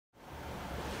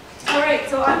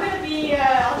so I'm going to be,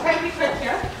 I'll try to be quick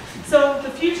here. So the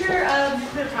future of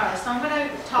nuclear power. So I'm going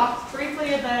to talk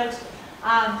briefly about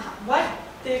what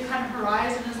the kind of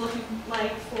horizon is looking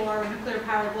like for nuclear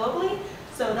power globally.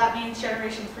 So that means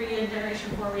Generation 3 and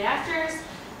Generation 4 reactors,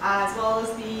 as well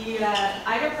as the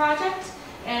ITER project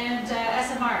and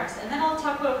SMRs. And then I'll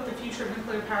talk about the future of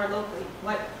nuclear power locally,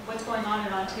 what's going on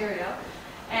in Ontario,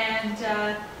 and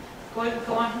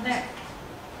go on from there.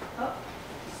 Oh,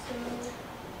 so,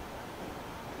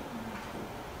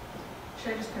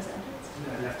 should I just present it?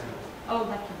 No, left hand. Oh,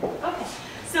 left hand. Okay.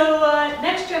 So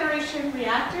next generation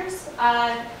reactors.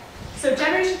 So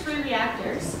Generation 3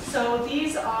 reactors. So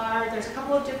these are, there's a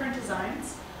couple of different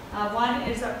designs. One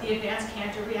is the advanced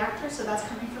Cantor reactor, so that's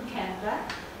coming from Canada.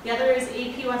 The other is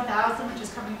AP1000, which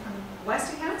is coming from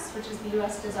Westinghouse, which is the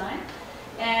US design.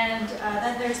 And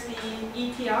then there's the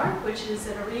EPR, which is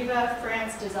an Areva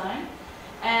France design.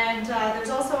 And there's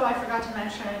also, I forgot to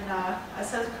mention, a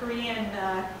South Korean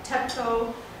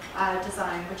TEPCO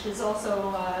design, which is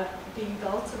also being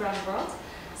built around the world.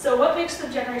 So what makes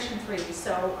them Generation 3?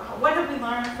 So what have we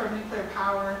learned from nuclear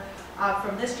power,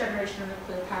 from this generation of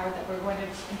nuclear power that we're going to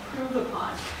improve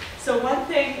upon? So one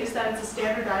thing is that it's a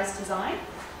standardized design.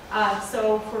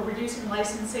 So for reducing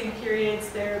licensing periods,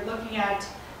 they're looking at,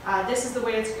 this is the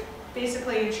way it's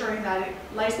basically ensuring that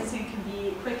licensing can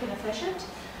be quick and efficient.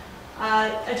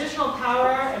 Additional power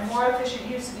and more efficient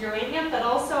use of uranium, but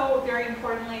also, very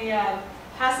importantly,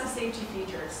 passive safety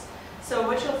features. So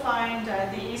what you'll find,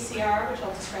 the ECR, which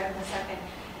I'll describe in a second,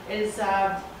 is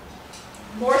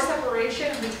more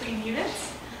separation between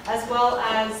units, as well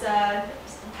as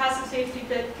passive safety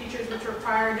features which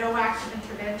require no active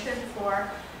intervention for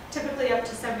typically up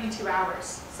to 72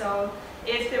 hours. So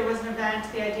if there was an event,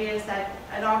 the idea is that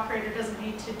an operator doesn't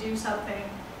need to do something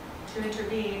to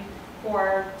intervene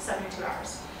for 72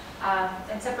 hours.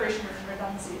 And separation and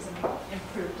redundancy is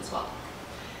improved as well.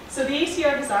 So the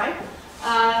ACR design,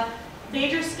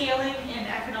 major scaling in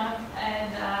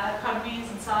economies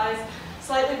and size,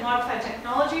 slightly modified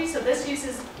technology. So this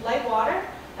uses light water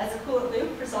as a coolant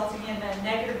loop, resulting in a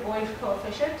negative void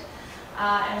coefficient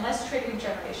and less triggering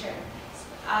generation.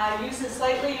 Uses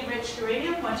slightly enriched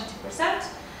uranium, 1 to 2%,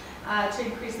 to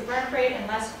increase the burn rate and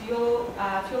less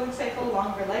fueling cycle,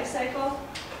 longer life cycle.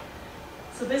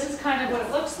 So this is kind of what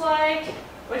it looks like.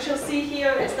 What you'll see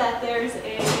here is that there's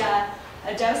a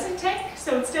dowsing tank.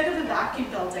 So instead of a vacuum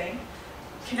building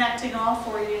connecting all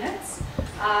 4 units,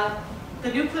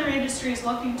 the nuclear industry is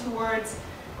looking towards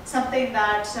something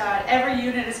that every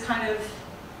unit is kind of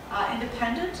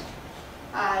independent.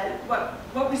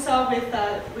 What we saw with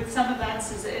some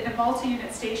events is in a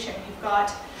multi-unit station, you've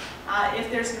got,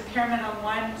 if there's an impairment on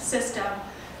one system,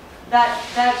 that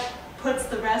puts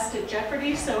the rest at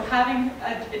jeopardy, so having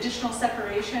additional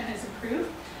separation is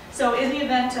improved. So in the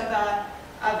event of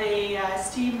a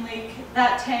steam leak,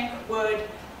 that tank would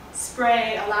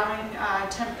spray, allowing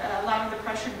the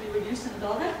pressure to be reduced in the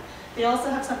building. They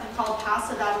also have something called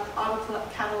passive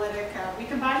autocatalytic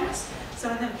recombiners.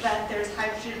 So in the event there's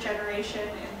hydrogen generation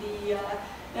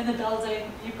in the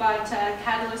building, you've got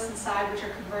catalysts inside which are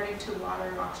converting to water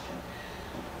and oxygen.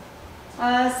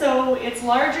 So it's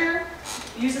larger,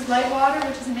 uses light water,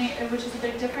 which is a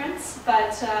big difference,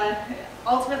 but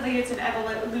ultimately it's an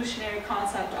evolutionary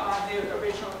concept on the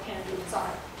original Canada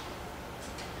design.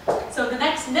 So the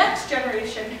next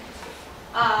generation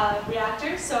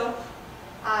reactors. So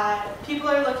people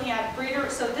are looking at breeder.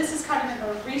 So this is kind of in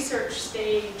the research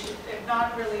stage,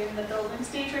 not really in the building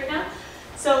stage right now.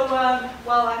 So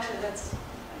well, actually that's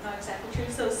not exactly true.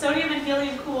 So sodium and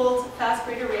helium cooled fast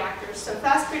breeder reactors. So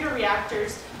fast breeder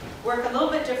reactors work a little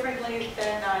bit differently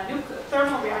than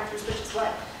thermal reactors, which is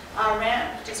what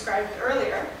Rand described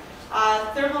earlier.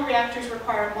 Thermal reactors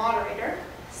require a moderator.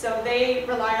 So they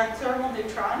rely on thermal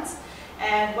neutrons,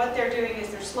 and what they're doing is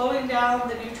they're slowing down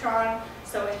the neutron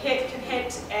so it can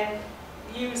hit and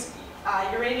use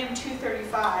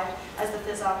uranium-235 as the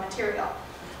fissile material.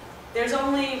 There's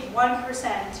only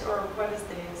 1%, or what is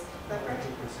this?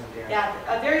 Yeah,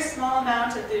 a very small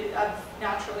amount of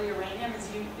natural uranium is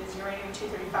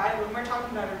uranium-235. When we're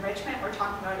talking about enrichment, we're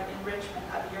talking about enrichment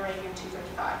of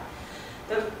uranium-235.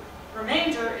 The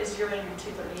remainder is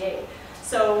uranium-238.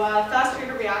 So fast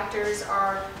breeder reactors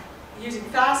are using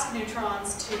fast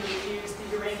neutrons to use the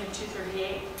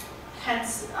uranium-238,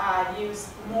 hence use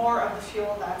more of the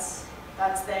fuel that's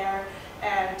there,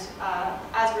 and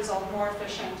as a result, more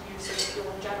efficient use of the fuel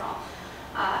in general.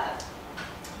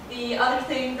 The other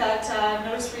thing that I've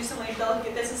noticed recently,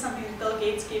 this is something that Bill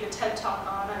Gates gave a TED talk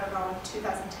on, I don't know, in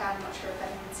 2010, I'm not sure if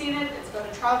anyone's seen it. It's about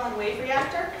a traveling wave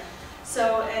reactor.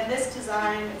 So in this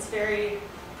design, it's very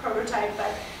prototype,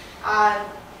 but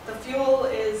the fuel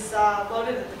is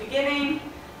loaded at the beginning,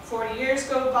 40 years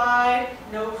go by,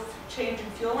 no change in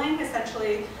fueling.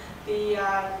 Essentially, the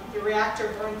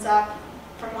reactor burns up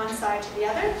from one side to the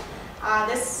other.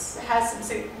 This has some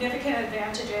significant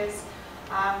advantages.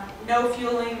 No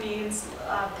fueling means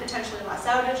potentially less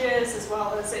outages, as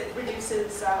well as it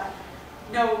reduces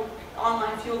no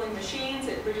online fueling machines.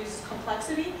 It reduces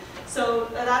complexity. So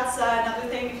that's another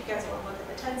thing. If you guys want to look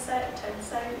at the TED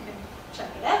site, you can check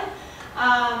it out.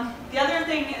 The other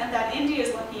thing that India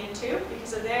is looking into,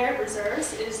 because of their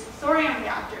reserves, is thorium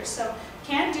reactors. So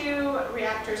CANDU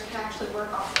reactors can actually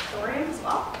work off of thorium as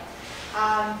well.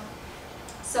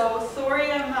 So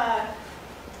thorium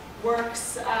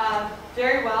works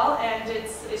very well, and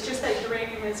it's just that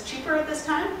uranium is cheaper at this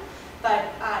time. But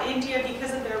India,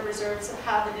 because of their reserves,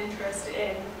 have an interest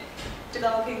in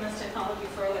developing this technology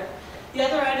further. The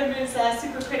other item is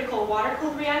supercritical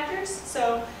water-cooled reactors.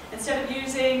 So instead of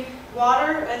using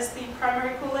water as the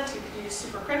primary coolant, you could use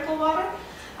supercritical water.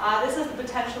 This has the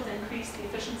potential to increase the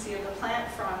efficiency of the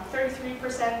plant from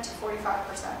 33% to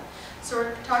 45%. So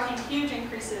we're talking huge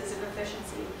increases in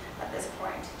efficiency at this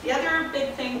point. The other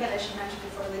big thing that I should mention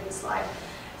before I leave the slide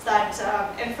is that,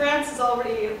 and France is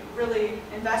already really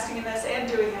investing in this and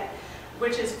doing it,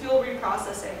 which is fuel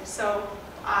reprocessing. So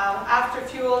after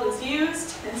fuel is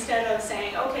used, instead of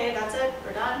saying, okay, that's it,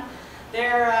 we're done,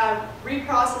 they're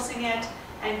reprocessing it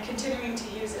and continuing to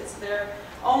use it. So they're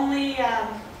only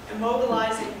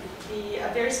immobilizing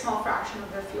a very small fraction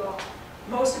of their fuel.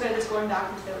 Most of it is going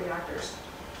back into the reactors.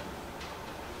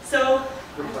 So,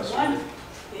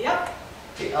 yep.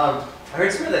 Okay, I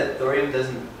heard somewhere that thorium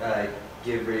doesn't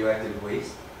give radioactive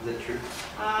waste. Is that true?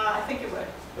 I think it would.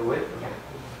 It would?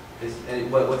 Okay.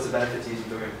 And what's the benefit to using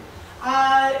thorium?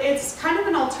 It's kind of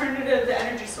an alternative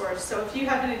energy source. So if you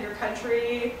have it in your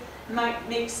country, it might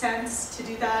make sense to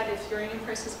do that if uranium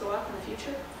prices go up in the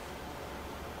future.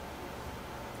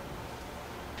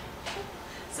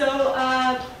 So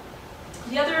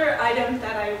the other item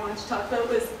that I wanted to talk about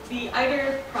was the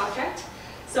ITER project.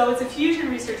 So it's a fusion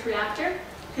research reactor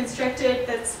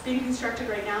that's being constructed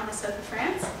right now in the south of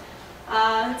France.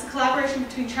 It's a collaboration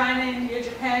between China, India,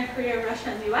 Japan, Korea, Russia,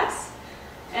 and the US.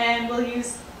 And we'll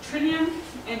use tritium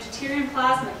and deuterium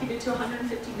plasma, heated to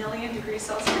 150 million degrees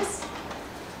Celsius.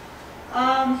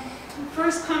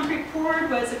 First concrete poured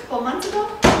was a couple months ago,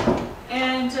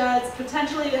 and it has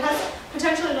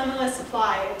potentially limitless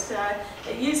supply.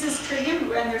 It uses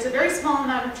tritium, and there's a very small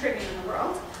amount of tritium in the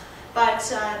world, but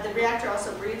the reactor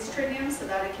also breeds tritium so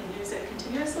that it can use it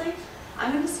continuously.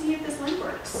 I'm going to see if this link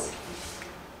works.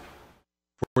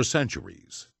 For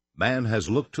centuries, man has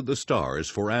looked to the stars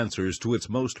for answers to its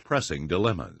most pressing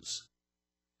dilemmas.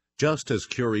 Just as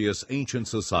curious ancient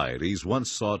societies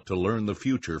once sought to learn the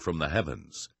future from the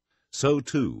heavens, so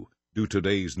too do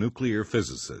today's nuclear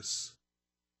physicists.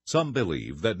 Some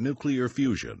believe that nuclear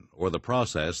fusion, or the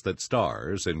process that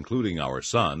stars, including our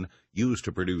sun, use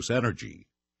to produce energy,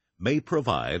 may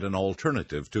provide an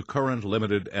alternative to current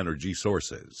limited energy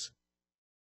sources.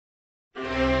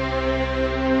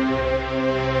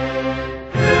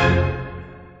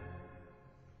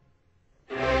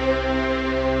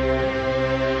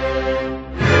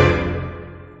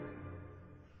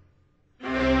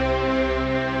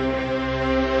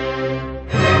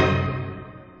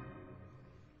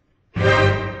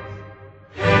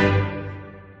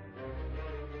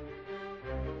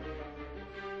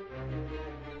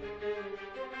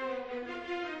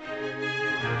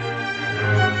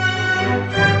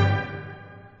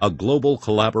 A global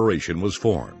collaboration was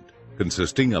formed,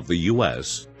 consisting of the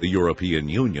U.S., the European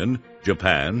Union,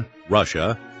 Japan,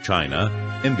 Russia, China,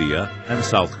 India, and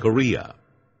South Korea.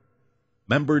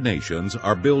 Member nations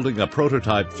are building a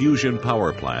prototype fusion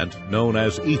power plant known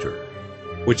as ITER,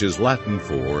 which is Latin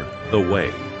for the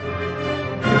way.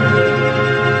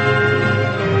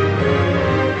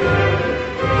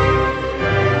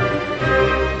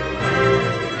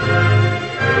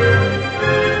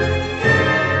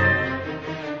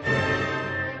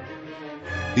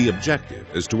 The objective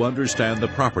is to understand the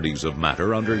properties of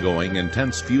matter undergoing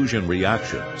intense fusion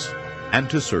reactions and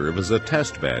to serve as a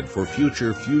test bed for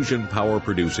future fusion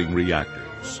power-producing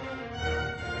reactors.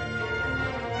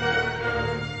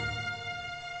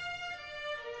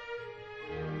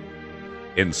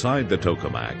 Inside the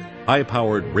tokamak,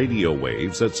 high-powered radio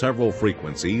waves at several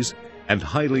frequencies and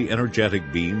highly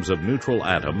energetic beams of neutral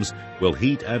atoms will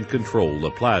heat and control the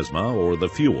plasma or the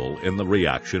fuel in the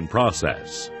reaction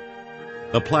process.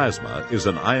 The plasma is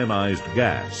an ionized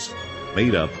gas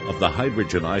made up of the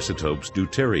hydrogen isotopes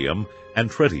deuterium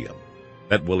and tritium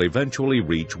that will eventually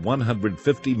reach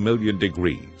 150 million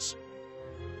degrees.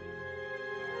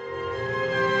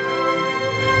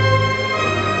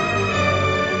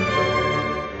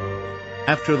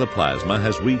 After the plasma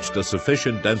has reached a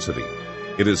sufficient density,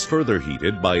 it is further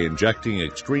heated by injecting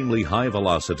extremely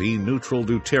high-velocity neutral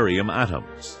deuterium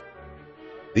atoms.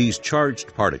 These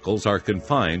charged particles are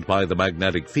confined by the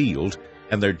magnetic field,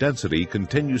 and their density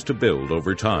continues to build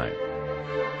over time.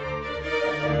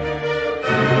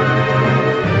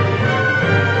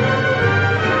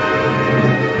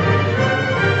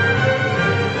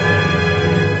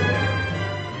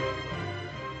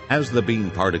 As the beam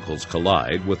particles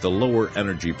collide with the lower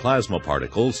energy plasma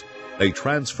particles, they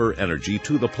transfer energy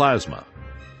to the plasma,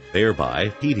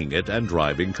 thereby heating it and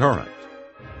driving current.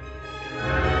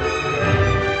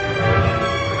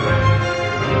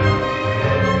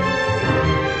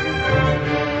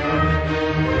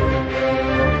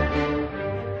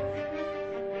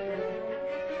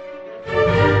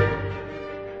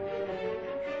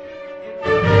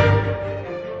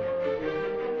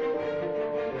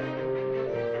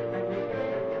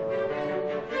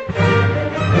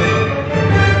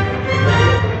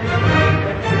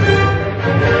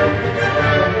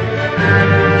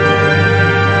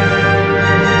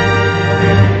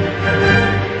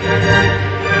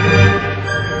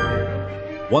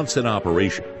 Once in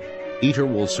operation, ITER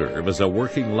will serve as a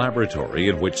working laboratory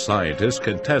in which scientists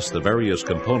can test the various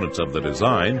components of the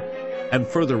design and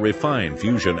further refine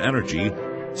fusion energy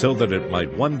so that it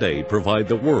might one day provide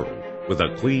the world with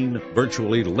a clean,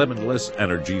 virtually limitless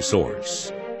energy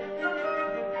source.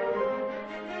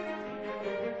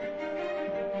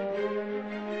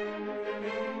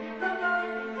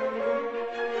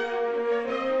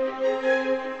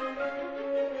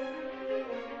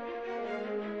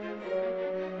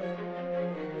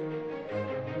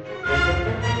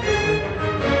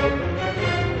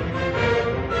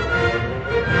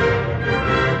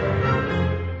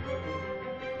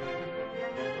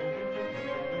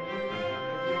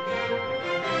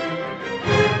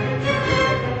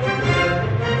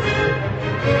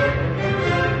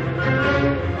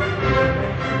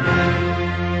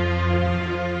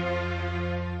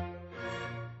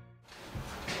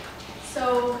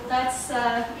 So that's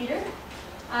ITER.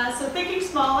 So thinking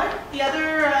smaller, the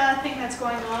other thing that's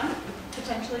going on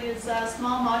potentially is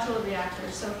small modular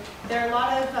reactors. So there are a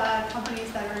lot of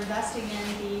companies that are investing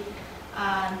in the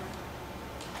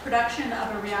production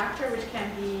of a reactor which can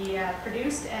be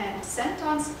produced and sent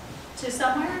on to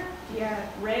somewhere via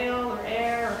rail or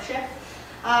air or ship.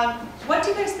 What do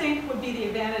you guys think would be the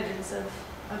advantages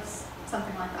of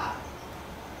something like that?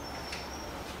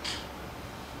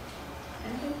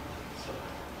 Anything?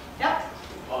 Yep.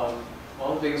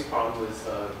 One of the biggest problems with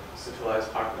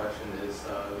centralized power production is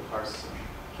requires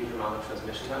a huge amount of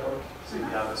transmission network. So if you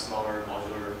have a smaller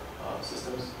modular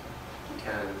systems, you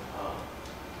can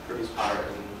produce power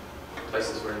in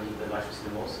places where you need the electricity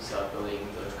the most instead of building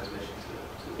the transmission to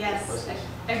Yes, places.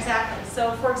 exactly.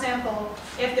 So for example,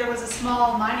 if there was a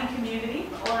small mining community,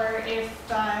 or if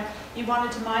you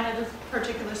wanted to mine at a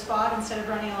particular spot instead of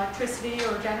running electricity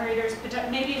or generators,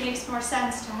 maybe it makes more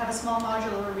sense to have a small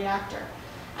modular reactor.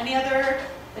 Any other,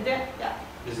 yeah?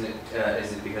 Isn't it,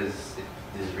 is it because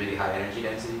it is really high energy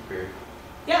density for?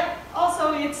 Yeah,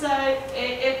 also it's,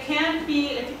 it can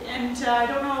be, and I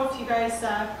don't know if you guys,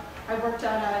 I worked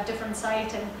at a different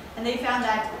site and they found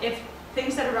that if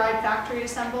things that arrived factory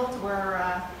assembled were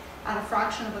at a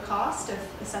fraction of the cost of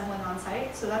assembling on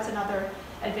site, so that's another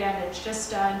advantage,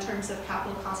 just in terms of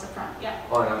capital cost up front. Yeah.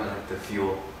 Oh, and I mean like the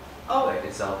fuel, like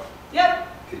itself, Yep.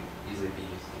 could easily be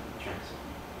used in transit.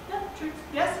 Yeah, true.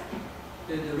 Yes.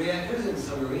 The reactors in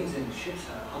submarines and ships,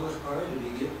 how much power do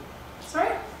they give?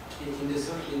 Sorry. In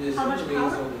the How much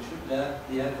submarines power? or the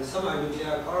ship, the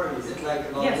semi-nuclear power, is it like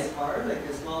about Yes. this power, like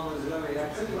a small modular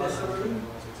reactor in the submarine?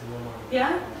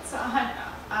 Yeah. It's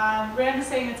Rand is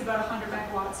saying it's about 100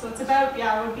 megawatts, so it's about,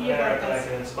 yeah, it would be about this.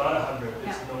 It's about 100.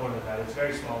 It's Yeah. no more than that. It's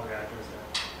very small reactors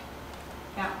there.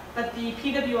 Yeah, but the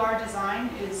PWR design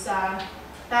is,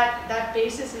 that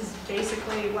basis is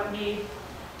basically what made,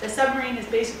 the submarine is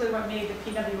basically what made the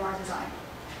PWR design.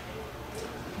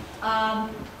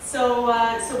 So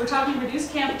we're talking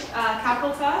reduced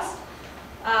capital cost.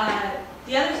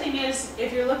 The other thing is,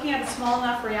 if you're looking at a small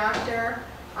enough reactor,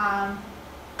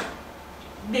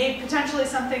 maybe potentially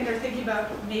something they're thinking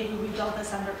about, maybe we build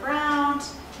this underground,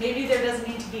 maybe there doesn't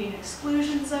need to be an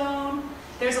exclusion zone.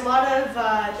 There's a lot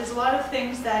of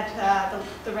things that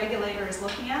the regulator is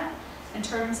looking at in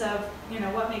terms of, you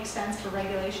know, what makes sense for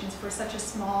regulations for such a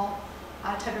small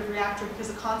type of reactor, because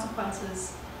the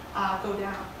consequences go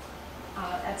down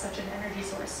at such an energy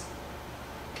source.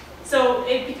 So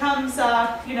it becomes,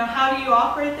 you know, how do you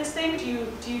operate this thing?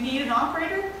 Do you need an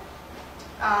operator?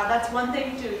 That's one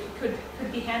thing could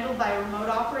be handled by a remote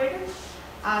operator.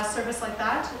 service like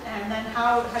that? And then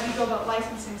how do you go about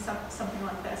licensing something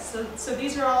like this? So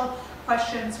these are all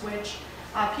questions which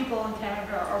people in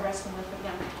Canada are wrestling with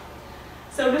again.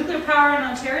 So nuclear power in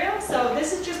Ontario. So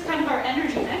this is just kind of our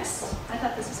energy mix. I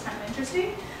thought this was kind of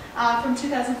interesting. From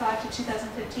 2005 to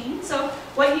 2015. So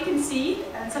what you can see,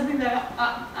 and something that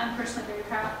I'm personally very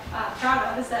proud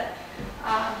of, is that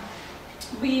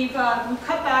we've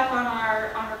cut back on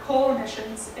our coal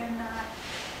emissions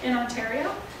in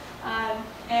Ontario,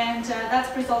 and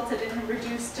that's resulted in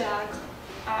reduced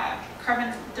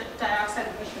carbon dioxide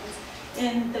emissions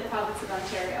in the province of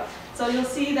Ontario. So you'll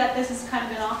see that this has kind of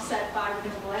been offset by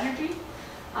renewable energy,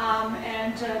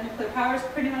 and nuclear power has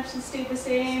pretty much stayed the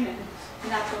same, and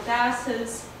natural gas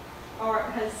has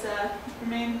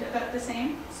remained about the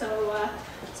same. So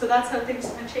that's how things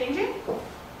have been changing.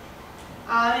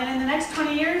 And in the next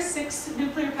 20 years, 6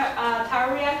 nuclear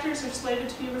power reactors are slated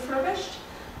to be refurbished.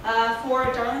 4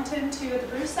 at Darlington, 2 at the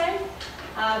Bruce site.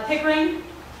 Pickering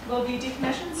will be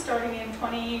decommissioned starting in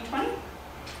 2020.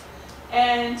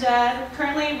 And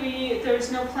currently,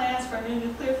 there's no plans for a new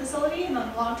nuclear facility in the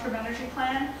long-term energy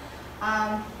plan,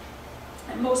 and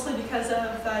mostly because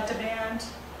of demand.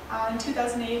 In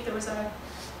 2008, there was a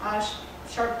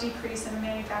sharp decrease in the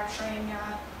manufacturing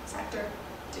sector.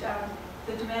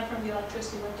 The demand from the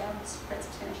electricity went down quite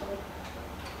substantially.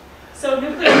 So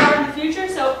nuclear power in the future.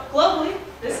 So globally,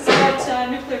 this is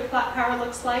what nuclear power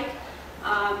looks like.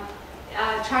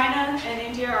 China and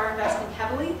India are investing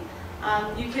heavily.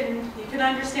 You can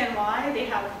understand why. They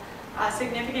have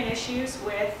significant issues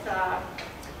with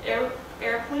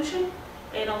air pollution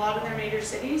in a lot of their major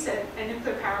cities, and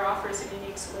nuclear power offers a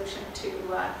unique solution to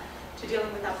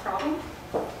dealing with that problem.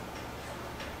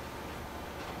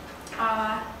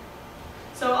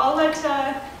 So I'll let,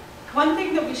 one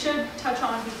thing that we should touch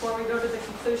on before we go to the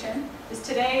conclusion is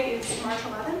today is March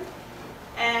 11th,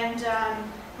 and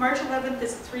March 11th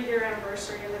is the 3-year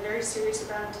anniversary of a very serious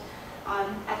event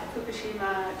at the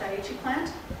Fukushima Daiichi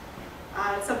plant.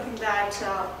 It's something that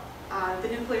the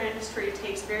nuclear industry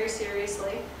takes very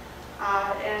seriously,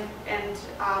 and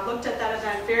looked at that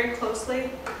event very closely,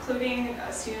 including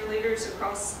senior leaders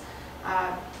across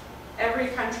every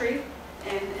country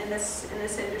in this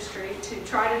industry, to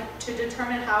try to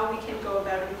determine how we can go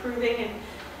about improving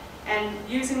and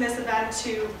using this event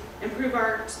to improve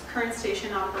our current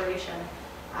station operation.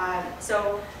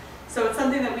 So it's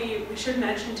something that we should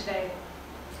mention today.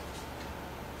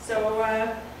 So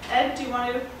Ed, do you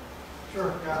want to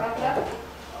wrap it up?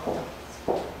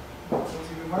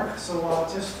 Thank you, Mark. So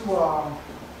just to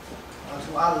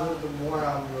add a little bit more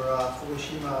on your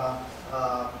Fukushima,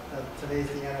 today's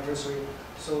the anniversary.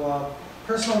 So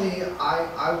personally,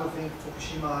 I would think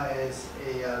Fukushima is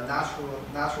a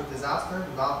natural disaster,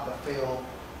 not the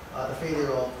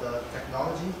failure of the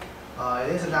technology.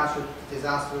 It is a natural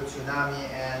disaster, tsunami,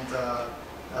 and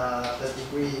the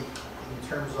degree in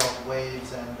terms of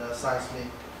waves and seismic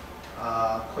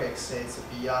quakes, it's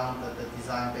beyond the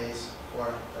design base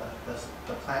for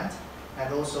the plant.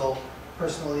 And also,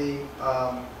 personally,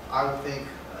 I would think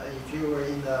if you were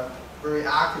in the very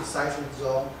active seismic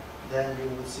zone, then you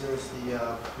would seriously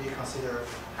reconsider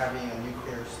having a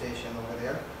nuclear station over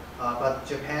there. But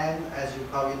Japan, as you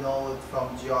probably know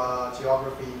from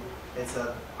geography, it's an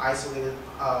isolated,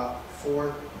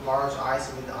 4 large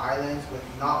isolated islands with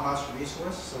not much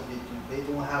resource, so they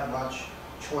don't have much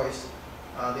choice.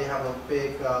 They have a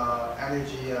big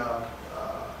energy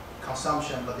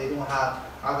consumption, but they don't have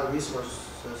other resources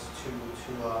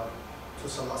to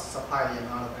supply the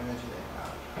amount of energy they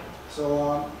have.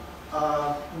 So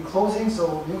in closing,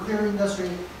 so nuclear industry,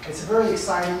 it's a very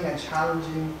exciting and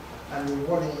challenging and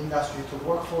rewarding industry to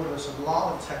work for. There's a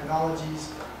lot of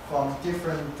technologies from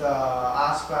different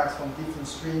aspects, from different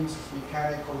streams,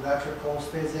 mechanical, electrical,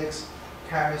 physics,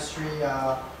 chemistry.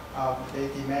 They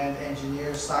demand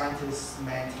engineers, scientists,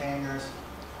 maintainers.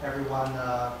 Everyone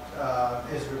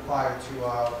is required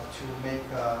to make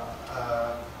a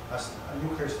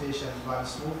nuclear station run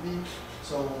smoothly.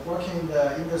 So working in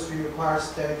the industry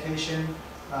requires dedication,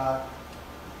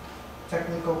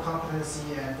 technical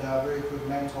competency, and a very good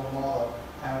mental model.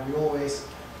 And we always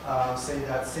say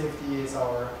that safety is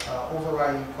our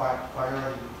overriding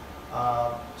priority.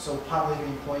 So public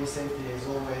employee safety is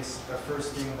always the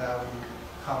first thing that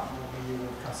we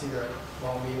would consider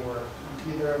when we were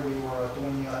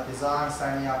doing a design,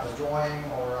 signing up a drawing,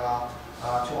 or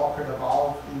to operate a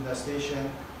valve in the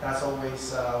station. That's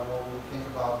always what we think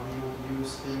about. We will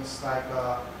use things like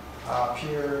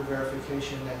peer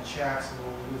verification and checks. We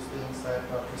will use things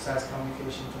like precise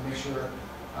communication to make sure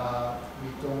we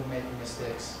don't make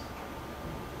mistakes.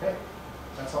 Okay,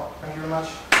 that's all. Thank you very much.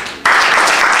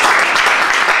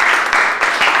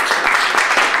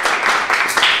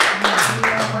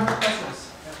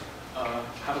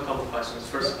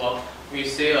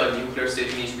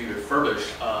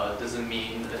 refurbished doesn't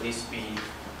mean it needs to be,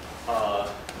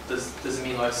 does it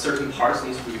mean like certain parts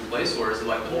needs to be replaced, or is it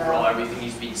like overall everything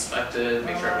needs to be inspected,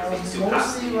 make sure everything's still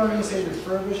passed? Mostly when we say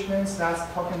refurbishments,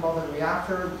 that's talking about the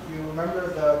reactor. You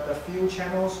remember the fuel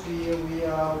channels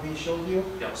we showed you?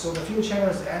 Yep. So the fuel channel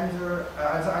is under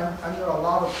a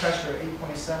lot of pressure,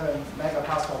 8.7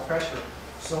 megapascal pressure.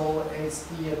 So it's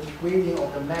the degrading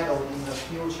of the metal in the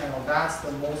fuel channel. That's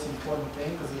the most important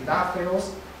thing, because if that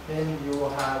fails, then you will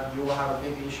have a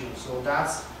big issue. So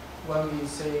that's when we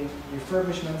say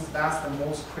refurbishments, that's the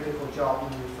most critical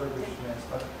job in refurbishments.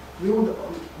 But we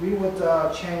would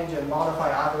change and modify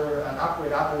and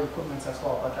upgrade other equipments as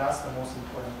well. But that's the most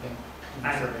important thing in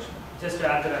refurbishment. Just to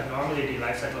add to that, normally the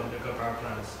life cycle of nuclear power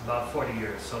plant is about 40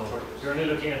 years. So you're only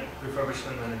looking at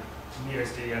refurbishment when it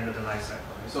nears the end of the life cycle.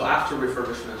 Right? So after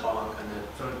refurbishment, how long can it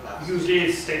last? Usually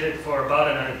it's stated for about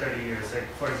another 30 years. Like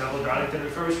for example, Darlington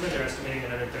refurbishment, they're estimating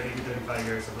another 30 to 35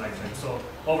 years of lifetime. So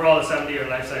overall, a 70-year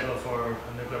life cycle for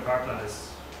a nuclear power plant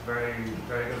is very,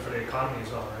 very good for the economy as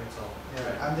well, right? So.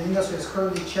 Yeah, and the industry is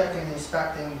currently checking and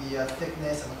inspecting the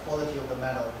thickness and quality of the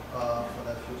metal for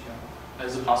that fuel channel.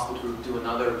 Is it possible to do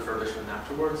another refurbishment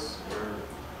afterwards, or?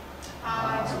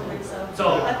 I don't think so.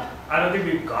 So I don't think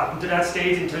we've gotten to that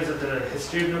stage in terms of the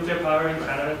history of nuclear power in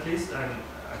Canada, at least, and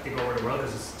I think over the world,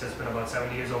 this has just been about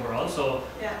 70 years overall. So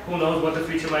yeah. Who knows what the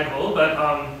future might hold? But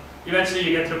eventually,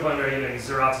 you get to the point where you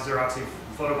Xerox,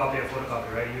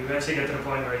 photocopy, right? You eventually get to the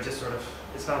point where it just sort of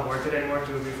it's not worth it anymore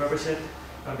to refurbish it,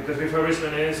 because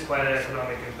refurbishment is quite an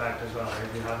economic impact as well,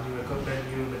 right? You have new equipment,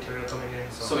 new material coming in.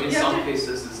 So in some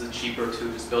cases, is it cheaper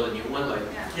to just build a new one, like?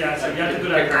 Yeah, so you have to do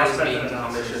that cost benefit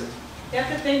analysis. You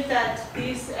have to think that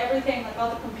everything, like all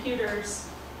the computers,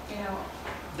 you know.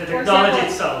 The technology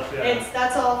example, itself,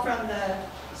 that's all from the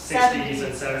 60s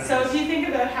and 70s. So if you think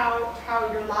about how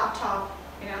your laptop,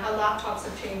 how laptops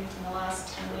have changed in the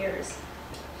last 10 years,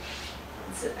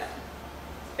 it's a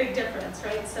big difference,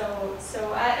 right?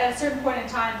 So at a certain point in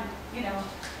time,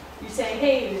 you say,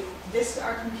 hey,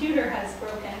 our computer has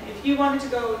broken. If you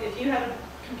had a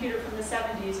computer from the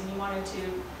 70s and you wanted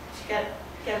to get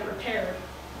it repaired,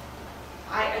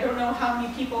 I don't know how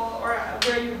many people or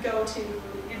where you would go to,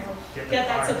 get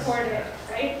that supported,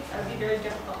 right? That would be very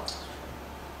difficult.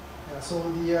 Yeah, so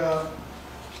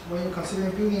when you're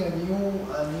considering building a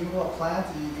new plant,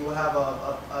 you will have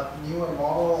a newer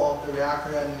model of the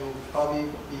reactor, and you'll probably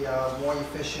be more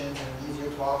efficient and easier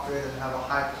to operate and have a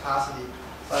high capacity.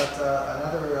 But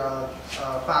another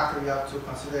factor you have to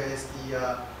consider is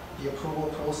the approval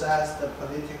process, the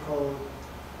political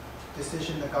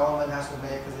decision the government has to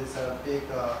make, because it's a big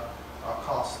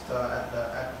cost at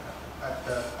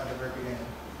the very beginning.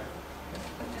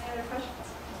 Any other questions?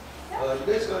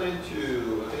 You guys got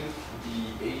into, I think, the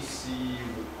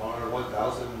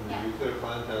ACR1000 nuclear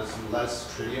plant has less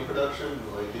tritium production.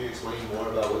 Like, can you explain more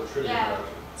about what tritium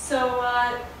production? So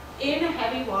in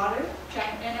heavy water,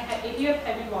 if you have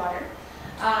heavy water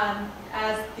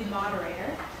as the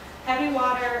moderator, heavy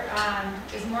water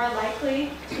is more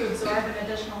likely to absorb an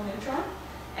additional neutron,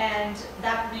 and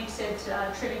that makes it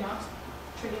tritium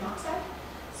oxide.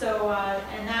 So,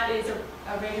 and that is a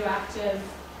radioactive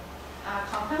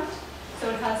compound. So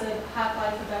it has a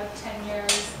half-life of about 10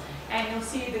 years, and you'll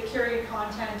see the curie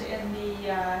content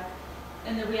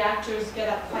in the reactors get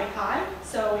up quite high.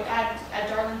 So at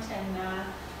Darlington,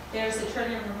 there's a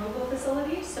tritium removal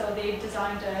facility. So they've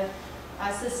designed a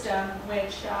system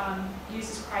which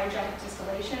uses cryogenic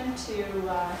distillation to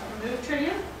remove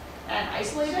tritium and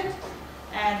isolate it,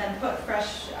 and then put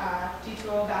fresh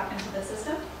D2O back into the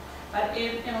system. But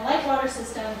in a light water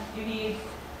system, you need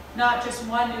not just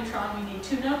one neutron, you need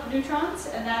two neutrons,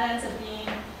 and that ends up being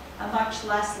a much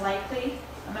less likely,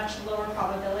 a much lower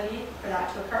probability for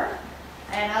that to occur.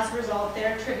 And as a result,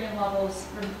 their tritium levels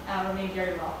remain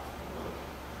very low.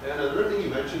 And another thing you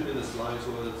mentioned in the slides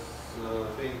was, I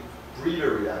think,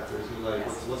 breeder reactors. Like,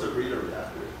 yes. What's a breeder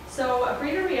reactor? So a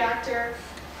breeder reactor,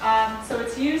 so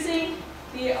it's using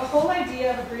the whole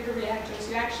idea of a breeder reactor is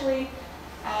you actually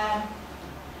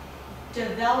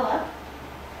develop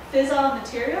fissile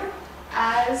material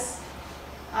as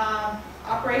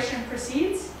operation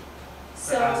proceeds.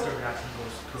 So as the reaction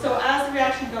goes. So as the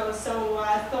reaction goes, so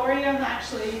thorium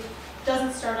actually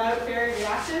doesn't start out very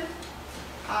reactive.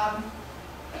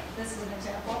 This is an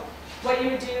example. What you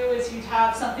would do is you'd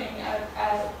have something,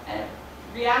 a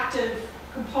reactive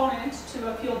component to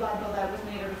a fuel bundle that was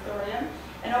made out of thorium.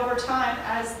 And over time,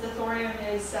 as the thorium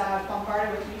is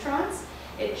bombarded with neutrons,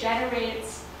 it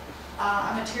generates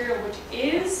a material which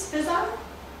is fissile.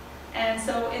 And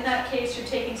so in that case, you're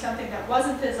taking something that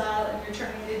wasn't fissile and you're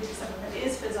turning it into something that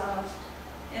is fissile.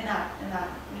 in that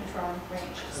neutron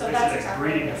range. So Basically, that's like exactly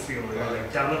breeding what the it is. fuel, you're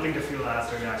like developing the fuel as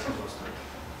the reaction goes through.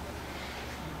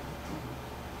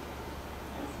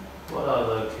 What are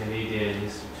the Canadian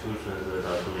institutions that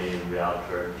are doing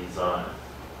reactor design?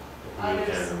 New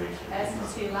There's generation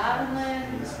S&T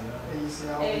Lavinland,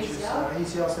 AECL, which is,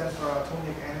 AECL stands for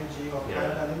Atomic Energy of Yeah.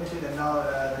 Canada Limited, and now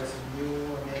there's a new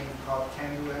name called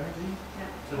CANDO Energy.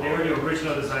 So they were the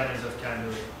original designers of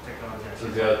CANDO technology. So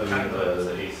actually. they are doing CANDO.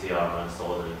 the ACR and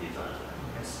solar design.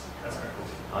 Yes, that's correct.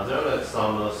 Are there like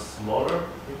some smaller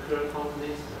nuclear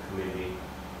companies that maybe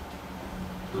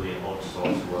doing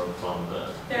outsource work from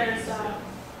the there's ACR?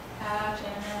 Patch,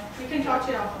 and we can talk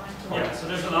to you offline. Yeah, so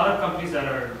there's a lot of companies that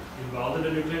are involved in the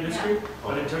nuclear industry,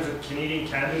 but in Okay. terms of Canadian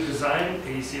CANDO design,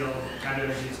 ACL, CANDO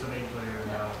Energy is the main player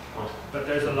now. Oh. But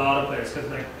there's a lot of players,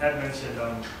 because like Ed mentioned,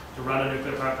 to run a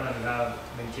nuclear power plant, you have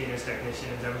maintainers,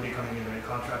 technicians, everybody coming in, right,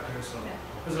 contractors, so Yeah.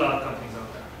 there's a lot of companies out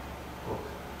there.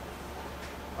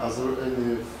 Are there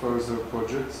any further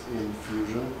projects in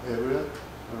fusion area,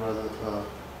 rather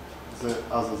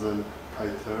other than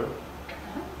ITER?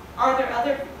 Are there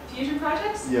other fusion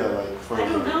projects? Yeah, like I further.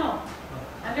 don't know.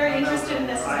 I'm very interested in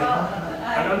this as well.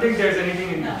 I don't think there's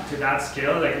anything No. to that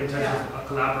scale, like in terms of a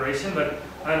collaboration, but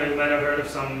I don't know, you might have heard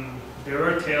of there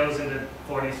were tales in the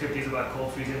 40s, 50s about coal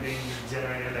fusion being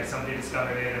generated, like somebody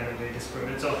discovered it and then they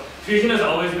disproved it. So fusion has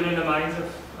always been in the minds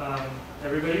of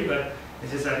everybody, but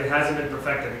it's just that it hasn't been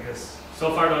perfected because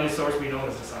so far the only source we know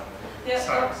is the sun. Yeah,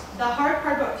 Stars. the hard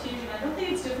part about fusion, I don't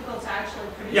think it's difficult to actually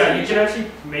produce. Yeah, you fusion. can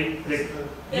actually make, like,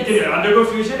 you It's- can undergo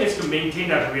fusion is to maintain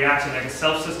that reaction, like a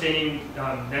self-sustaining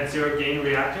net zero gain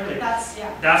reactor. Like, That's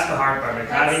that's the hard part, like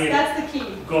having it that's the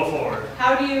key. go forward.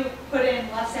 How do you put in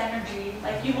less energy?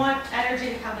 Like you want energy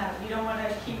to come out. You don't want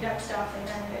to heat up stuff and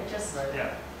then it just Right.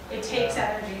 Yeah. it takes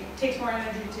energy. It takes more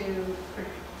energy to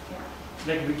produce.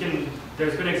 Yeah. Like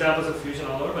there's been examples of fusion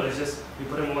all over, but it's just we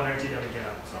put in more energy than we get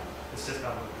out. So it's just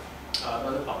not working.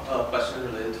 Another question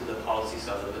related to the policy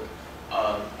side of it.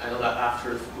 I know that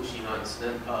after the Fukushima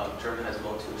incident, Germany has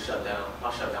voted to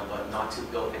not shut down, but not to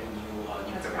build any new That's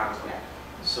nuclear right. power plant.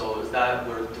 So is that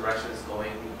where the direction is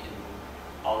going in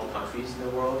all the countries in the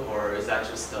world, or is that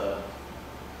just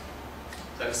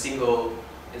like a single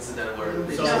incident where So they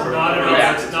it's just not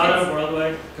reacted not to it? a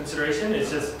worldwide consideration. It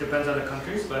just depends on the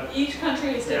countries, but Each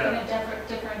country is taking Yeah. a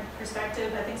different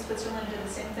perspective. I think Switzerland did the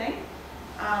same thing.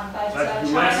 But But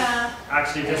US China,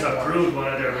 actually just approved one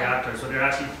of their reactors, so they're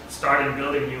actually starting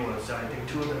building new ones. So I think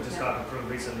 2 of them just got approved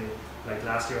recently, like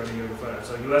last year or the year before that.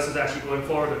 So US is actually going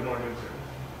forward with more nuclear.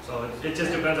 So it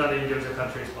just depends on the individual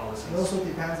country's policies. It also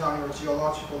depends on your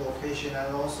geological location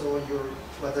and also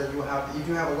whether if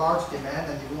you have a large demand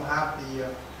and you don't have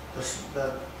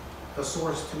the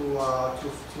source to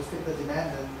fit the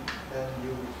demand, then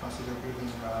you consider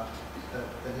building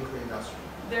the nuclear industry.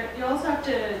 you also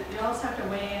have to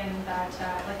weigh in that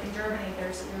like in Germany,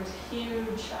 there's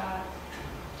huge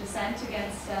dissent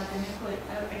against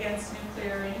against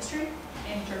nuclear industry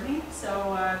in Germany. So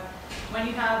when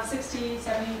you have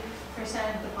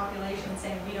 60–70% of the population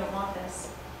saying we don't want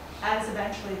this, that is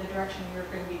eventually the direction you're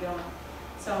going to be going.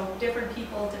 So different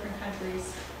people, different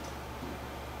countries.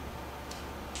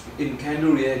 In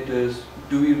CANDO reactors,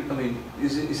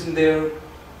 isn't there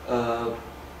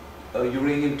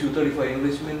uranium-235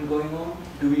 enrichment going on?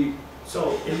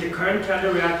 So in the current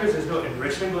CANDO reactors, there's no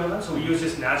enrichment going on. So we use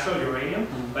just natural uranium,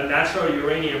 but natural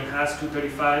uranium has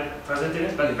 235 present in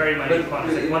it, but very minute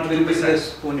quantities, like 1 to 2%.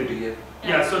 Less quantity, yeah.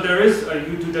 Yeah, so there is a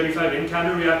U-235 in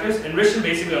CANDO reactors. Enrichment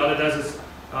basically all it does is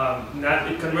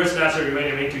it converts natural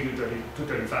uranium into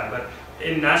U-235. But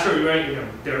in natural uranium,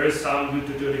 there is some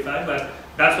U-235, but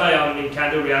that's why in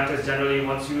CANDO reactors generally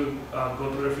once you go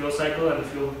through the fuel cycle and the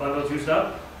fuel bundle is used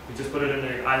up, we just put it in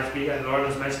the IFB, and Lauren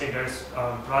was mentioning there's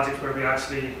projects where we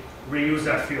actually reuse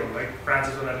that fuel, right? France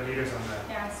is one of the leaders on that.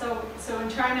 Yeah, so in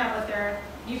China,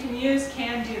 you can use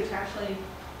CANDO to actually.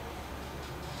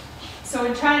 So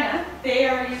in China, they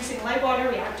are using light water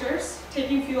reactors,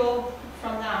 taking fuel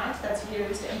from that's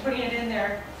used and putting it in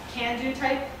their CANDO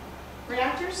type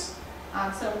reactors.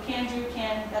 So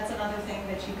that's another thing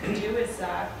that you could do is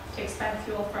take spent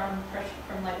fuel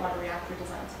from light water reactor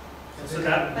designs. So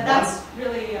But that's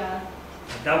really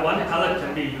that one pellet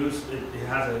can be used. It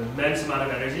has an immense amount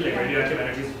of energy. Like radioactive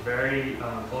energy is very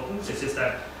potent. It's just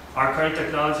that our current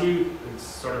technology, it's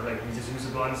sort of like we just use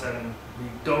it once and we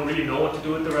don't really know what to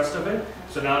do with the rest of it.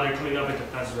 So now they're coming up with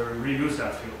technology where we reuse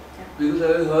that fuel. Because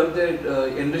I heard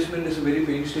that enrichment is a very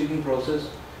painstaking process,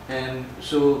 and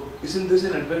so isn't this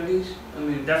an advantage?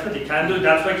 Definitely CANDO.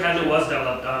 That's why CANDO was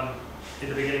developed. in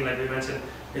the beginning, like we mentioned,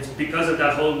 it's because of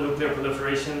that whole nuclear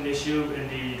proliferation issue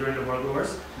during the World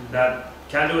Wars that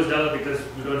CANDU was developed, because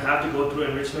you don't have to go through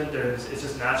enrichment. It's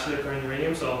just naturally occurring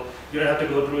uranium, so you don't have to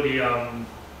go through the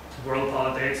world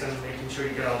politics and making sure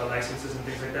you get all the licenses and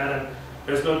things like that. And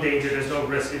there's no danger, there's no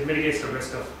risk. It mitigates the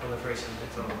risk of proliferation.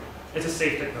 So it's a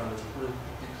safe technology.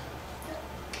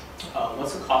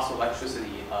 What's the cost of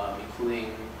electricity,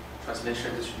 including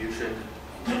transmission, distribution,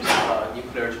 in terms of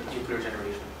nuclear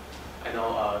generation? I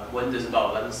know wind is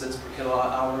about 11 cents per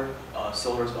kilowatt hour,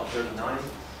 solar is about 39.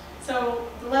 So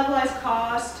the levelized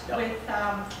cost Yep. with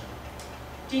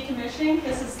decommissioning,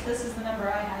 this is the number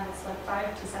I have. It's like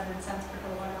 5 to 7 cents per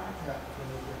kilowatt hour. Yeah, for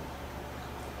nuclear.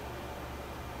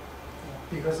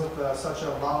 Because of such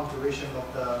a long duration of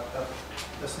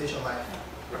the station life.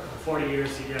 40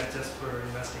 years you get just for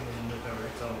investing in nuclear,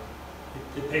 right? So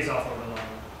it pays off over the long run.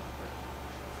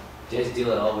 Do you guys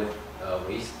deal at all with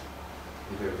waste?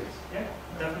 Nuclear waste? Yeah,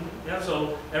 definitely. Yeah,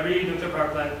 so every nuclear power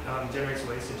plant generates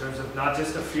waste in terms of not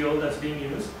just the fuel that's being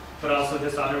used, but also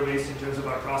just other waste in terms of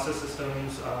our process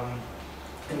systems,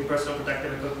 any personal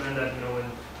protective equipment that,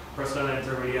 when personnel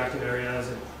enter reactive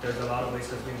areas, there's a lot of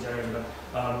waste that's being generated.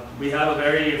 But we have a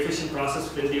very efficient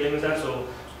process in dealing with that. So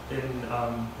in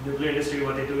nuclear industry,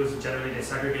 what they do is generally they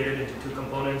segregate it into two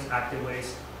components: active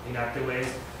waste, inactive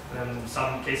waste. And in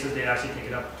some cases, they actually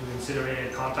take it up to incinerate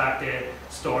it, compact it,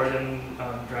 store it in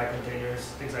dry containers,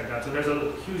 things like that. So there's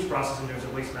a huge process in terms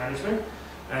of waste management.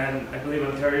 And I believe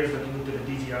Ontario is looking into the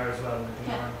DGR as well. I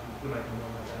think we might know more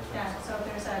about that as well. Yeah, so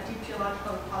there's a deep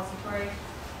geological repository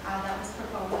that was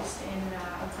proposed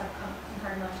outside of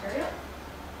Kincardine, Ontario.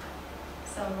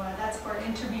 So that's for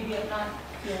intermediate, not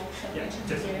fuel, but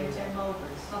intermediate and low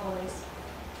level waste.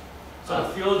 So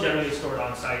the fuel generally stored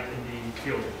on site in the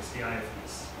fuel bins, the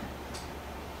IFBs.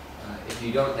 If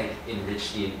you don't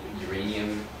enrich the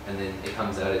uranium and then it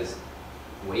comes out as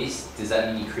waste, does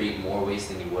that mean you create more waste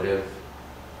than you would have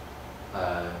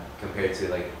compared to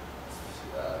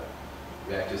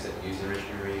reactors that use enriched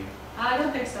uranium? I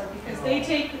don't think so, because they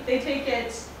take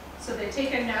it, so they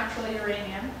take a natural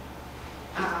uranium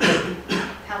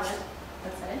pellet,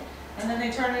 let's say, and then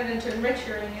they turn it into enriched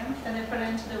uranium, and they put it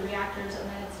into the reactors, and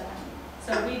then it's done.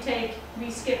 So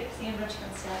we skip the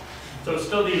enrichment step. So it's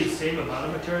still the same amount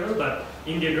of material, but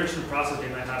in the enrichment process, they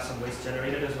might have some waste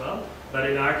generated as well. But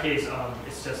in our case,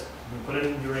 it's just we put it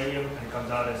in uranium, and it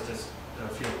comes out as just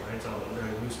fuel, right? So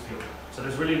they're used fuel. So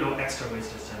there's really no extra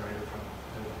waste that's generated from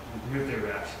the nuclear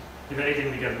reaction. If anything,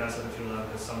 we get less of the fuel out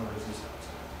because some of it is used up.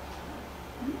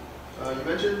 You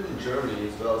mentioned in Germany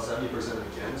it's about 70%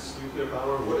 against nuclear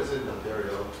power. What is it in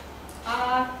Ontario?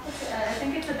 I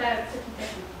think it's about 50-50.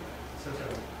 So it's an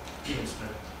even split.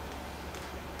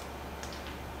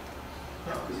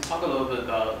 Could you talk a little bit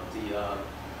about the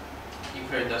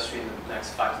nuclear industry in the next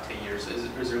 5 to 10 years?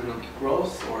 Is there going to be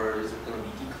growth or is it going to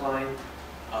be decline?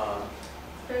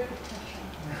 Very good question.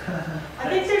 I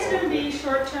think there's going to be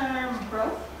short-term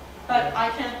growth, but I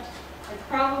can't.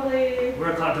 Probably.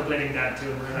 We're contemplating that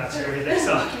too. We're not sure either.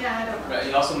 So. Yeah, I don't know. Right.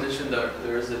 You also mentioned that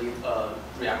there is a new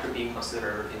reactor being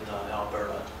considered in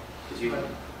Alberta. Could you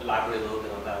elaborate a little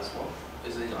bit on that as well?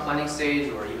 Is it in the planning stage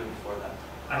or even before that?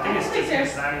 I think it's just in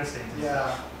the planning stage.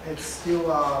 Yeah, it's still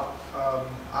up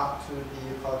to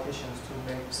the politicians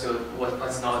to make. So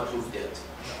what's not approved yet?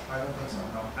 No, I don't think so.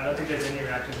 No. I don't think there's any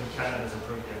reactors in Canada that's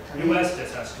approved yet. U.S.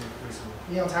 just has to recently.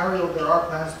 In Ontario, there are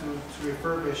plans to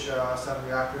refurbish some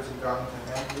reactors in Darlington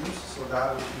and Bruce, so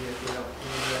that would be a good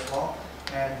opportunity as well.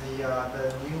 And the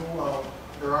new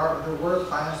there were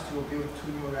plans to build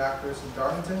 2 new reactors in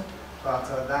Darlington, but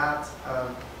that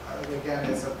again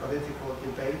is a political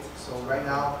debate. So right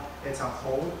now it's on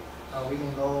hold. We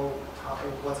don't know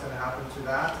what's going to happen to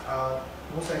that.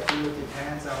 Most likely it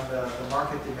depends on the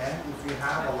market demand. If we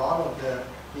have a lot of the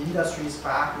industries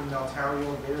back in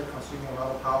Ontario, they're consuming a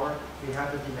lot of power, we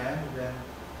have the demand, then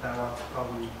that one's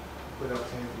probably a good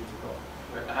opportunity to go.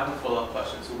 Right. I have a follow-up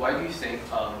question. So why do you think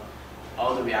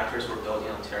all the reactors were built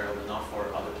in Ontario but not for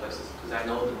other places? Because I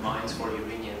know the mines for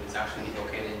uranium is actually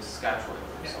located in Saskatchewan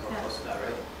or somewhere close to that,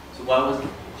 right? So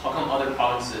how come other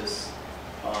provinces,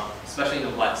 especially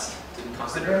in the West, didn't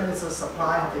consider? Again, it's a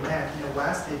supply and demand. In the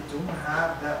West, they don't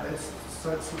have that.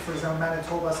 So for example,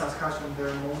 Manitoba, Saskatchewan,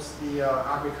 they're mostly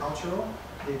agricultural.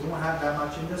 They don't have that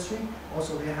much industry.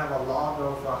 Also, they have a lot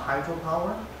of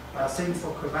hydropower. Same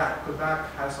for Quebec. Quebec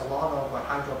has a lot of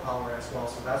hydropower as well,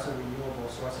 so that's a renewable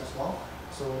source as well.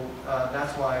 So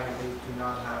that's why they do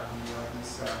not have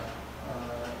these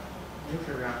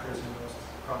nuclear reactors in those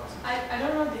provinces. I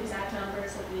don't know the exact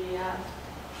numbers of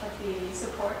the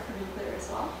support for nuclear as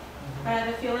well. But I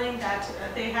have a feeling that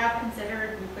they have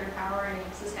considered nuclear power in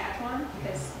Saskatchewan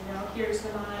because, you know, here's the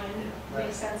line, it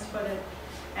makes sense to put it.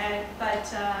 And,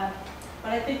 but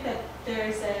I think that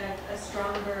there's a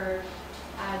stronger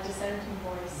dissenting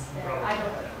voice there. I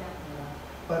don't,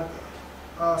 But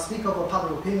speak of a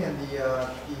public opinion,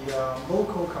 the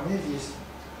local communities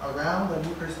around the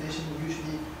nuclear station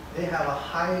usually they have a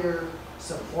higher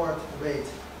support rate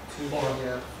to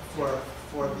the for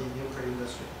the nuclear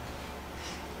industry.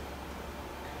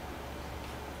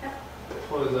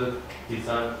 For the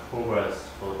design progress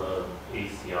for the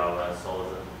ACR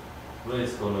 1000, when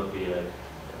it's going to be like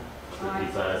the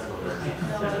design is going to be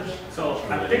finished? So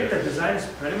I think the design is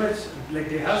pretty much like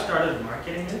they have started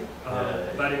marketing it,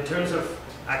 but in terms of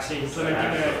actually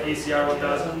implementing an ACR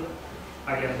 1000,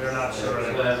 again they're not sure.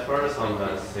 So at first I'm going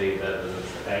to say that the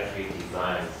actually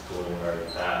design is going very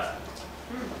fast.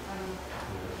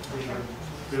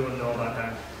 We will know about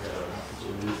that. So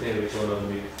we say we're going to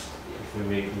make, if we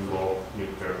make more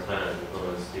nuclear plants, we're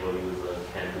going to still use a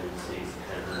Canton 6,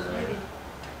 Canton 9.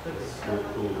 It's so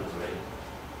cool, right?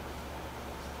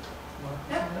 Well,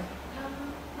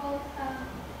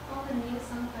 on the news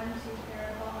sometimes you hear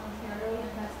about Ontario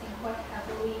investing quite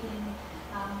heavily in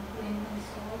wind and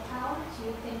solar power. Do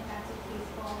you think that's a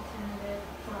feasible alternative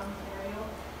for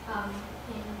Ontario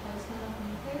in replacement of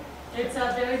nuclear? it's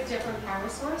a very different power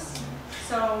source.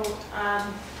 So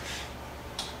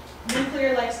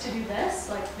nuclear likes to do this,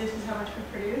 like this is how much we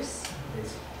produce.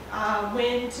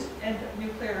 Wind and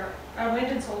nuclear, wind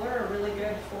and solar are really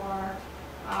good for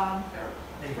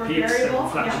peaks variable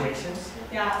and fluctuations.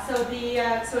 Yeah. So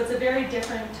the so it's a very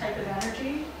different type of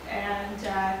energy, and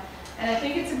I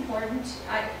think it's important.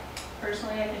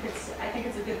 Personally, I think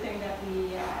it's a good thing that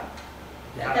we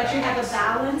that you have a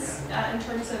balance in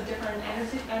terms of different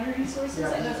energy sources.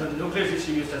 Yeah. So nuclear is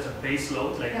usually used as a base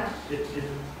load, like it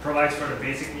provides for the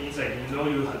basic needs, like you know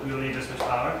you'll need this much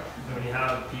power. And when you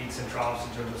have peaks and troughs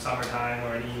in terms of summertime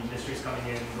or any industries coming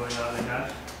in and going out like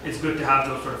that, it's good to have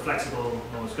those sort of flexible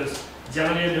modes, because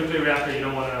generally a nuclear reactor you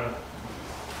don't want to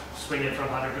swing it from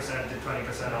 100% to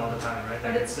 20% all the time, right?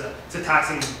 Like it's a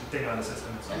taxing thing on the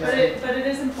system. So. But it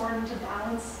is important to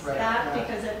balance that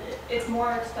because it's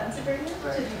more expensive right now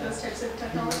to do those types of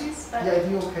technologies. But the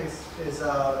ideal case is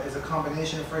a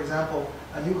combination. For example,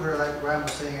 a nuclear, like Ryan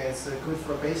was saying, is good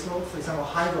for base load. For example,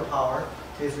 hydropower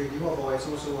is renewable. It's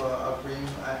also a green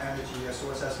energy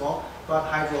source as well. But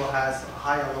hydro has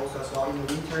higher loads as well. In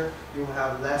the winter, you will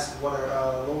have less water,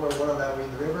 lower water level in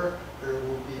the river. There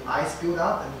will be ice build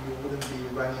up, and you wouldn't be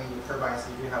running your turbines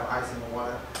if you have ice in the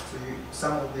water. So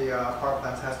some of the power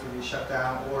plants has to be shut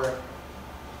down or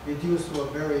reduced to a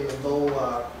very low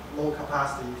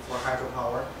capacity for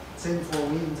hydropower. Same for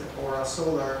wind or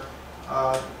solar.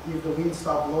 If the wind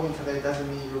stops blowing today, doesn't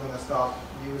mean you're going to stop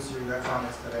use your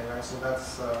electronics today, right? So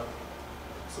that's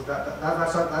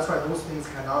why those things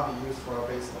cannot be used for a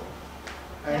base load.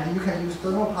 And you can use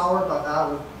thermal power, but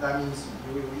that means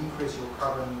you will increase your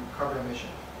carbon emission.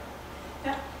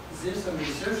 Yeah. Is there some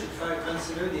research to try to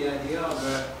consider the idea of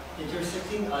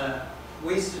intersecting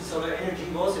wasted solar energy?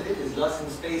 Most of it is lost in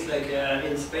space, like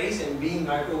in space, and being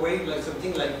microwave, like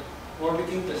something like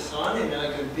orbiting the sun in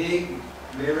like a big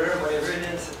mirror, whatever it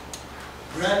is.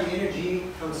 Grab the energy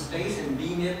from space and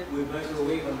beam it with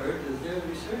microwave on Earth. Is there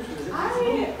research or is it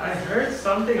feasible? I heard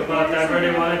something about that where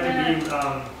they wanted to beam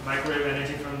microwave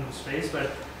energy from space,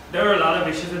 but there were a lot of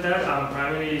issues with that,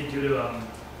 primarily due to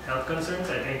health concerns.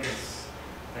 I think it's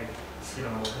like, you know,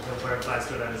 whoever applies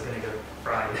to that is going to get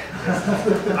fried.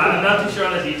 I'm not too sure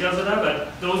on the details of that,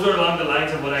 but those were along the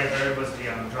lines of what I heard was the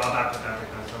drawback with that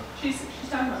technology. she's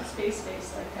talking about space,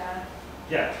 like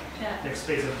like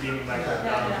space of beaming microwave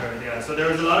down to Earth. Yeah, so there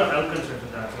was a lot of health concerns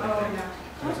with that.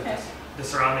 Okay. The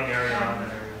surrounding area around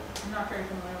that area. I'm not very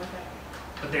familiar with it.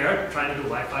 But they are trying to do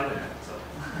Wi-Fi with that, so.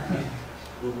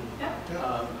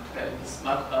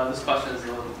 This question is a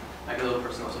little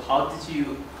personal. So how did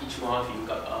each one of you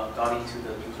got into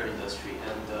the nuclear industry,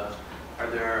 and are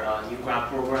there new grant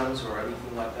programs or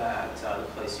anything like that at the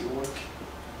place you work?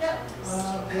 I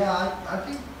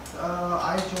think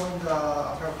I joined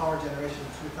Ontario Power Generation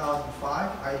in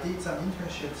 2005. I did some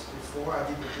internships before. I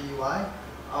did the DUI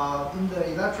in the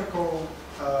electrical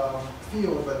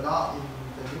field, but not in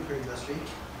the nuclear industry.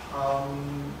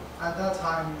 At that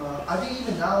time, I think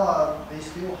even now they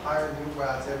still hire new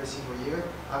grads every single year.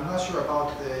 I'm not sure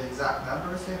about the exact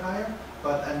numbers they hire,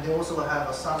 and they also have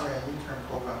a summer and intern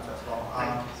programs as well.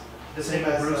 The same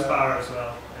with Bruce Power as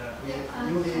well.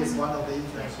 Yuli is one of the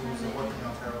interns who's working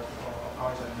on Ontario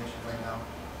Power Generation right now.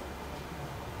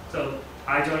 So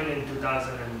I joined in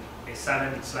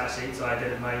 2007/8, so I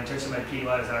did my internship at PY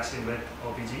was actually with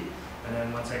OPG. and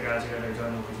then once I graduated, I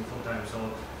joined OPG full time.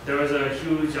 So there was a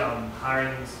huge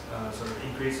hiring sort of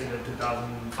increase in the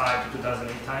 2005 to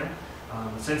 2008 time.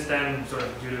 Since then, sort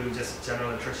of due to just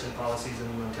general attrition policies in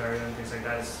Ontario and things like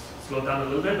that, it's slowed down a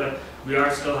little bit, but we are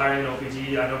still hiring in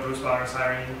OPG. I know Bruce Power is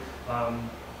hiring.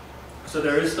 So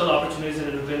there is still opportunities in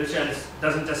the nuclear industry, and it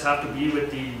doesn't just have to be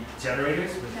with the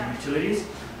generators, with the utilities.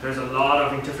 There's a lot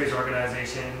of interface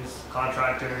organizations,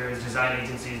 contractors, design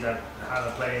agencies that have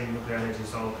a play in nuclear energy.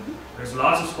 So there's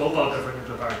lots of scope out there for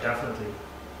nuclear power, definitely.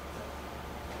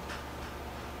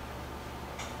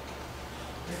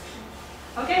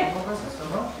 Okay.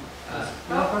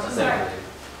 Sorry.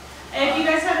 If you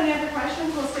guys have any other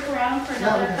questions, we'll stick around for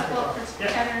another couple of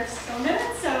 10 or so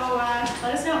minutes. So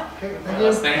let us know. Okay, thank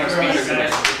you. Thank you very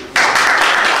much.